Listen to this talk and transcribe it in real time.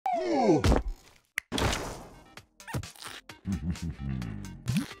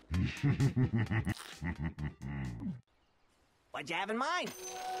What'd you have in mind?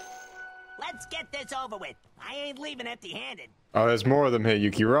 Let's get this over with. I ain't leaving empty-handed. Oh, there's more of them here,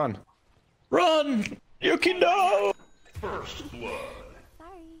 Yuki. Run! Run! Yuki, no! First blood.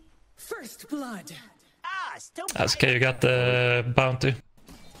 Sorry. First blood. Ah, stupid. That's okay, you got the bounty.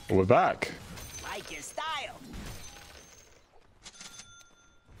 We're back. Like your style.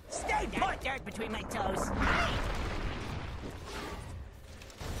 Stay put. Dirt between my toes. Hey!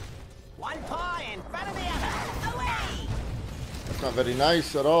 One paw in front of the other. Away! That's not very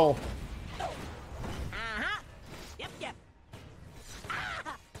nice at all. Uh-huh. Yep, yep.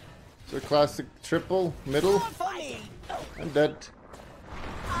 It's a classic triple, middle, and dead.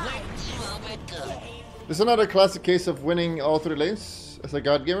 This is another classic case of winning all three lanes as a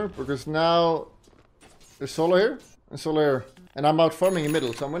god gamer, because now there's solo here and solo here, and I'm out farming in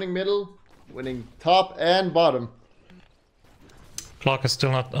middle, so I'm winning middle, winning top and bottom. Clock is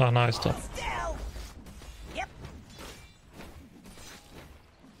still not. Oh, nice top. Still. Yep.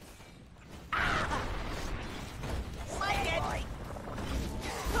 Like it.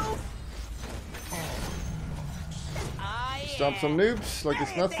 Poof. Stomp some noobs like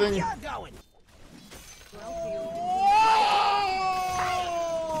it's nothing. You're going.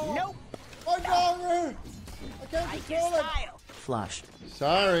 Nope. My god, I can't Like your control it. style. Flush.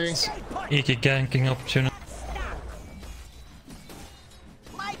 Sorry. Stay put. Easy ganking opportunity.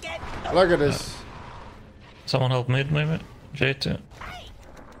 Like it. Look at this. Someone help mid, maybe? J2.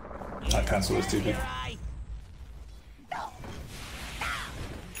 I cancel this TP.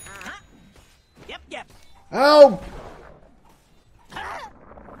 Yep, yep. Help!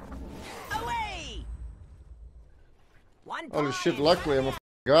 Away. One Holy paw shit, in luckily I'm front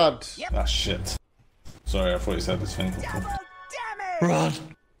a god. Ah shit. Sorry, I thought you said this thing. of the other. Double damage.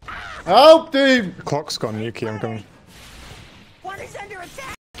 Run! Help, team! The clock's gone, Yuki. I'm coming. One is under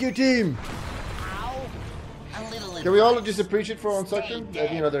attack. Good team! Ow. A little Can we all just appreciate for 1 second?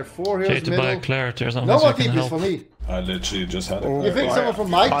 That, you know, there are 4 heroes J2 buy middle. clarity or something. No so one I can TPs help. for me. I literally just had it. Oh, You think I- someone from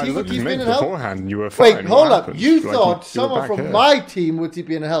my I team would looked TP in mid and help? beforehand. You were fine. Wait, What hold up. happened? You Like, thought you were someone back from here. my team would TP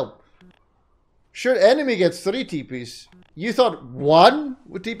in and help. Sure, enemy gets 3 TPs. You thought 1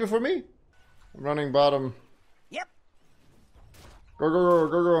 would TP for me? I'm running bottom. Yep. Go, go, go,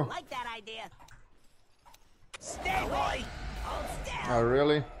 go, go. Like that idea. Stay boy. Hold still. Oh,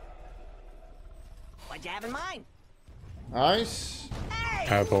 really? What'd you have in mind? Nice. Hey.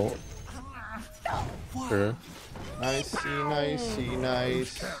 Airball. Here. Nicey, nicey,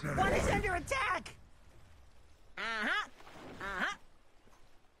 nice. One is under attack. Uh-huh. Uh-huh.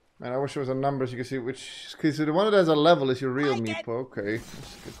 Man, I wish there was a number so you can see which. Because the one that has a level is your real Like it. Meepo. Okay,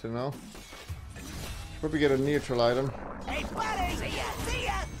 that's good to know. Probably get a neutral item. Hey, buddy. See ya. See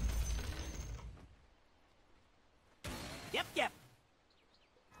ya. Yep, yep.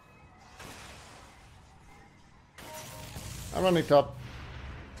 I'm running top.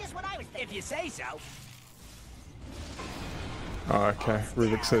 Just what I was thinking. If you say so. Oh, okay.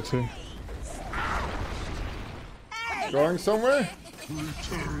 Rubik's here too. Hey. Going somewhere?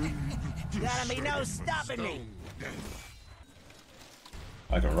 Gotta be no stopping me.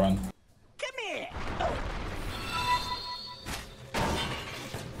 I can run. Come here.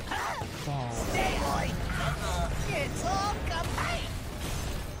 Stay, boy. It's all complete.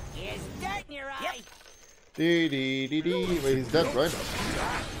 Here's dirt in your eye. Yep. Dee dee dee dee. Wait, he's dead, right?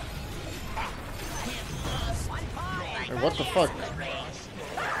 One paw in Hey, what the fuck?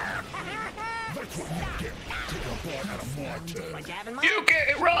 What'd you have in mind? You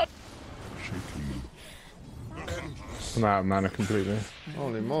can't run! I'm out of mana completely.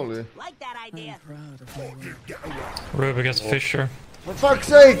 Holy moly. Like that idea. Ruby gets Fisher. For fuck's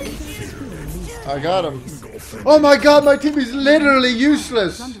sake! I got him. Oh my god, my team is literally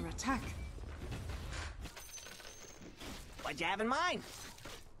useless! Under attack. What'd you have in mind?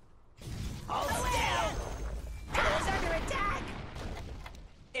 Hold still. Who's under attack?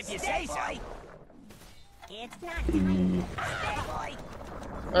 If you say so. It's not good. Stay, boy.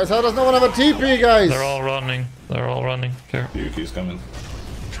 Guys, how does no one have a TP, guys? They're all running. They're all running. Here. Yuki's coming.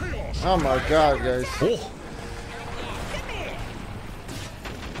 Oh my god, guys. Oh! Come here.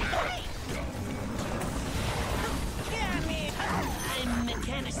 Come here. I'm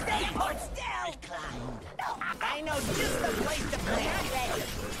mechanic. Stay put still. I know just the place to play. Ready.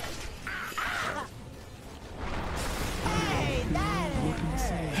 Hey, that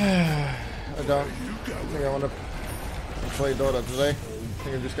I don't think I want to play Dota today. I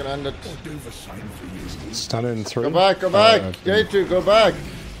think I'm just gonna end it. Stun in 3. Go back, go back! okay. J2, go back!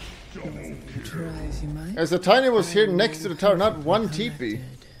 Try as you might. As the tiny was here next to the tower, not one TP.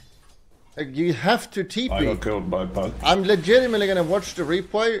 You have to I TP. got killed by Pug. I'm legitimately gonna watch the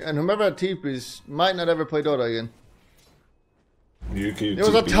replay, and whoever TPs might not ever play Dota again. Yuki There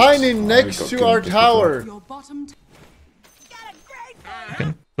was a TPs. tiny I next got to killed our just tower. Your bottom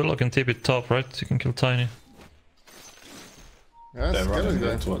Bulldog can TP top, right? You can kill Tiny. Yeah, They're skill running is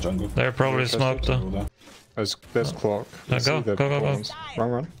there good. to our jungle. They're probably smoked though. There. There's clock. Yeah, See go, the go, go, go. ones.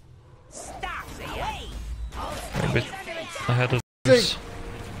 Run. Stop, Raeyei. A bit ahead of Hey. this.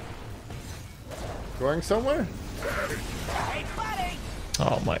 Going somewhere? Hey, buddy.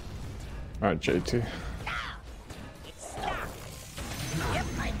 Oh my. Alright, JT. Stop. Yep.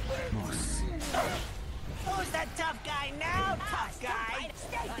 Who's that tough guy now, tough guy?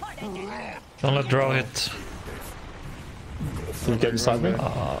 Stay put. Don't let draw hit. Can you get inside me?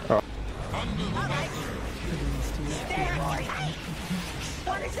 All right. There, boy.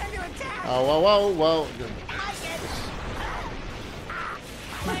 One is under attack. Oh, wow, wow, wow.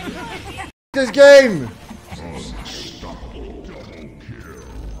 I get. This game!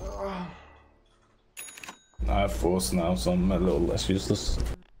 I have force now, so I'm a little less useless.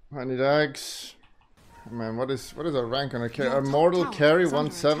 I need eggs. Man, what is our rank on a carry? Our mortal carry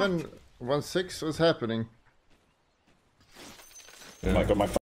 1-7, 1-6? What's happening? Yeah. I got my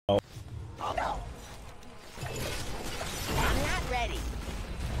Oh no. I'm not ready.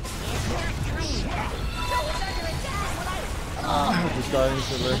 It's not time. No one's under attack. I'm just dying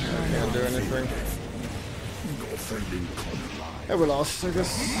instantly. I can't do anything. Yeah, we lost, I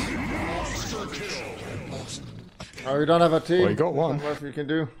guess. Oh, we don't have a team. Well, you got one. What we can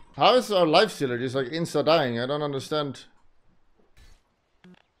do? How is our life stealer just like insta dying? I don't understand.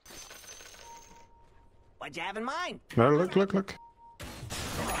 What'd you have in mind? No, look.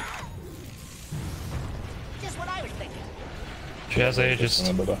 Just what I was thinking. She has ages.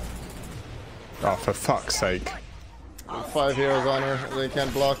 Remember that. Oh, for fuck's sake. 5 heroes on her. They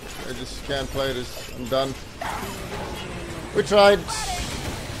can't block. I just can't play this. I'm done. We tried.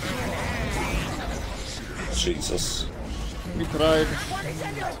 Jesus. We tried. One is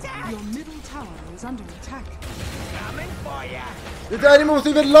under attack. Your middle tower is under attack. Coming for ya. The animals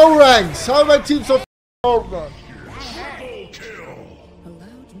even low ranks. How are my team so low? A loud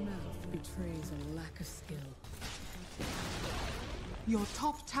mouth betrays a lack of skill. Your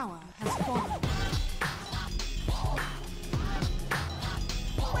top tower has fallen.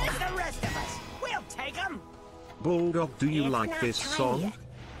 Where's the rest of us? We'll take them. Bulldog, do you It's like not this time song? yet.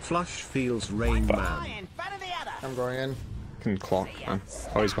 Flush feels Rain Man. In front of the other. I'm going in. Can clock, man.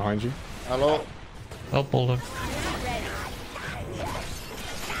 Oh, he's behind you. Hello. Help Bulldog.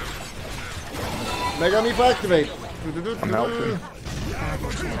 Mega Meepo activate. I'm helping.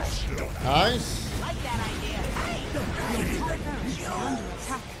 Nice. Like that idea. Under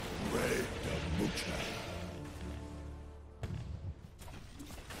attack.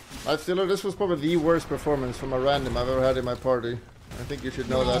 Life stealer, this was probably the worst performance from a random I've ever had in my party. I think you should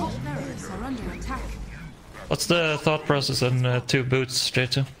know that. Top barracks are under attack. What's the thought process in 2 boots,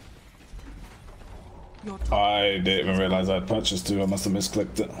 J2? Your top I didn't even realize I had purchased 2. I must have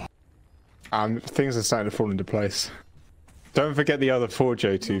misclicked it. Things are starting to fall into place. Don't forget the other 4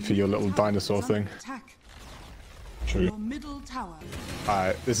 J2 for your little dinosaur thing. attack. True. Your middle tower.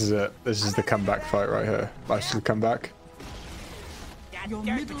 Alright, this is it. This is the comeback fight right here. Life steal comeback. Your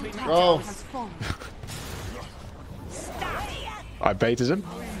Dirt middle between my tower Oh. has fallen. I baited him.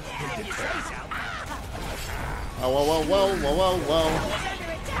 Oh, wow, wow, wow, wow, wow, wow.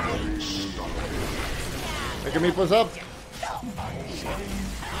 Mega Meepo's up.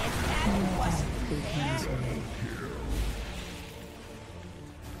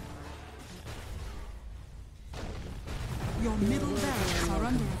 Your middle barracks are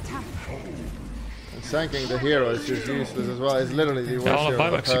under attack. And sanking the hero is just useless as well. It's literally the worst Yeah, all the hero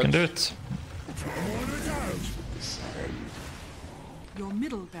I've buybacks, you can had. do it. Your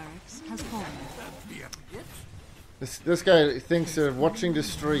middle barracks has fallen. This guy thinks they're watching the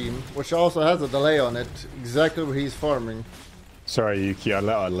stream, which also has a delay on it, exactly where he's farming. Sorry, Yuki, I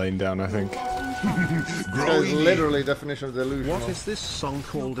let our lane down, I think. This guy is literally definition of delusional. What is this song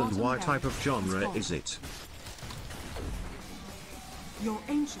called and what type of genre is it? Your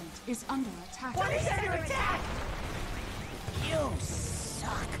ancient is under attack. One is under attack. You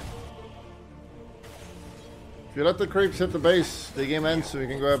suck. If you let the creeps hit the base, the game ends so we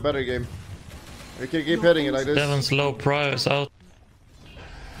can go a better game. We can keep hitting it like this. Devon's low price out.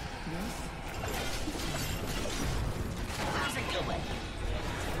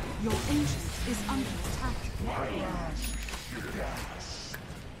 Your ancient is under attack.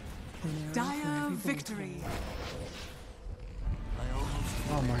 Dire victory.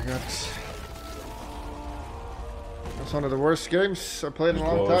 Oh my god. That's one of the worst games I played in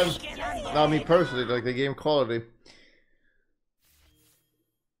a long time. Not me personally, like the game quality.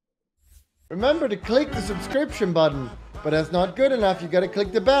 Remember to click the subscription button, but that's not good enough. You gotta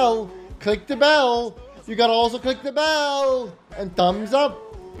click the bell. Click the bell. You gotta also click the bell and thumbs up.